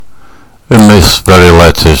this very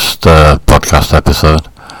latest podcast episode,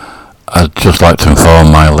 I'd just like to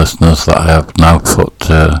inform my listeners that I have now put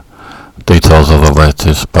details of the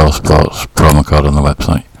latest Boylesports promo code on the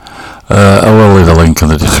website. I will leave a link in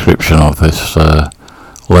the description of this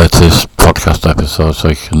latest podcast episode, so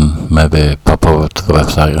you can maybe pop over to the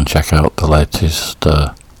website and check out the latest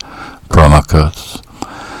promo codes.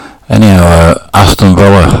 Anyhow, Aston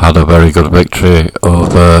Villa had a very good victory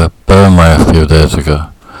over Burnley a few days ago,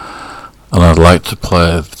 and I'd like to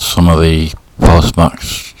play some of the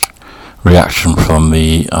post-match reaction from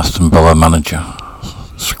the Aston Villa manager.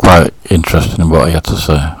 It's quite interesting what he had to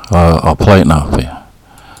say. I'll play it now for you.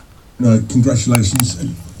 No, congratulations.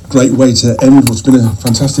 Great way to end what's been a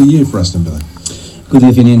fantastic year for Aston Villa. Good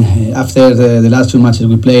evening. After the last two matches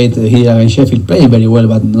we played here in Sheffield, playing very well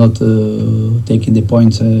but not taking the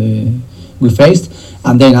points we faced,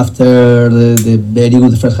 and then after the very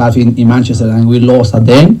good first half in Manchester and we lost at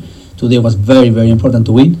the end, today was very, very important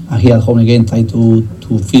to win, and here at home again try to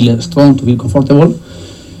feel strong, to feel comfortable.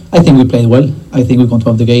 I think we played well. I think we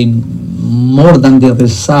controlled the game more than the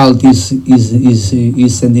result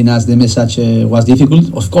is sending us the message. Was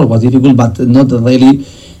difficult, of course was difficult, but not really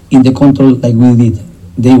in the control like we did.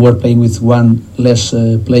 They were playing with one less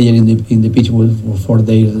player in the pitch for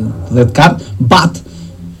their red card, but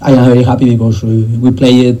I am very happy because we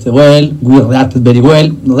played well, we reacted very well.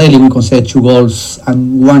 Really, we conceded 2 goals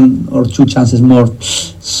and 1 or 2 chances more.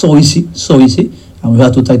 So easy, and we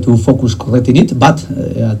had to try to focus correctly in it. But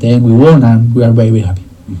at the end, we won, and we are very, very happy.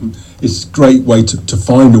 Mm-hmm. It's a great way to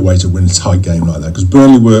find a way to win a tight game like that, because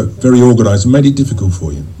Burnley were very organised and made it difficult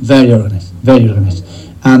for you. Very organised,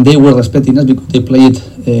 and they were respecting us because they played,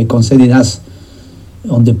 conceding us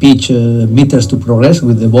on the pitch meters to progress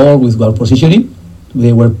with the ball, with our positioning.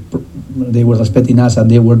 They were respecting us, and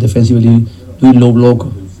they were defensively doing low block,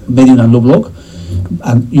 medium and low block,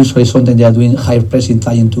 and usually sometimes they are doing higher pressing,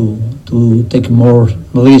 trying to take more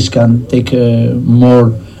risk and take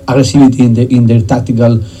more aggressivity in their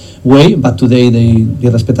tactical way. But today they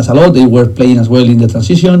respect us a lot. They were playing as well in the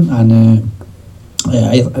transition, and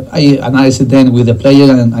I analyzed it then with the player,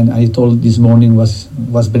 and I told this morning was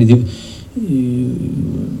very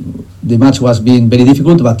the match was being very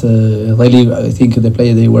difficult, but really I think the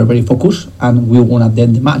players, they were very focused, and we won at the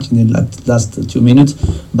end of the match in the last 2 minutes.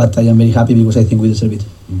 But I am very happy because I think we deserve it.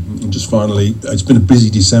 Mm-hmm. And just finally, it's been a busy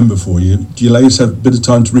December for you. Do you allow yourself a bit of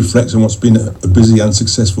time to reflect on what's been a busy and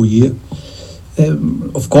successful year?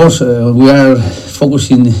 Of course, we are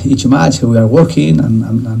focusing each match. We are working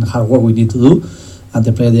and hard work we need to do. And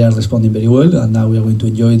the players, they are responding very well, and now we are going to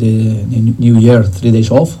enjoy the new year, 3 days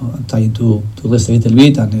off, trying to rest a little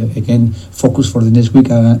bit, and again focus for the next week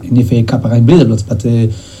in FA Cup against Boylesports. But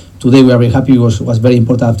today we are very happy because it was very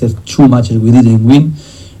important after 2 matches we didn't win,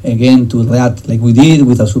 again to react like we did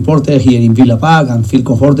with our supporters here in Villa Park and feel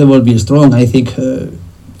comfortable, be strong. I think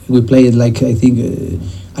we played like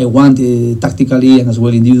I want tactically and as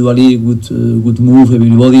well individually, good move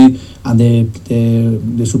everybody, and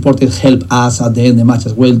the supporters help us at the end of the match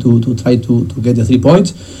as well to try to get the 3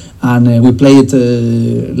 points, and we played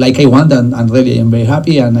like I want, and really I'm very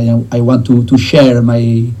happy, and I want to share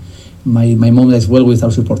my moment as well with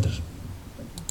our supporters.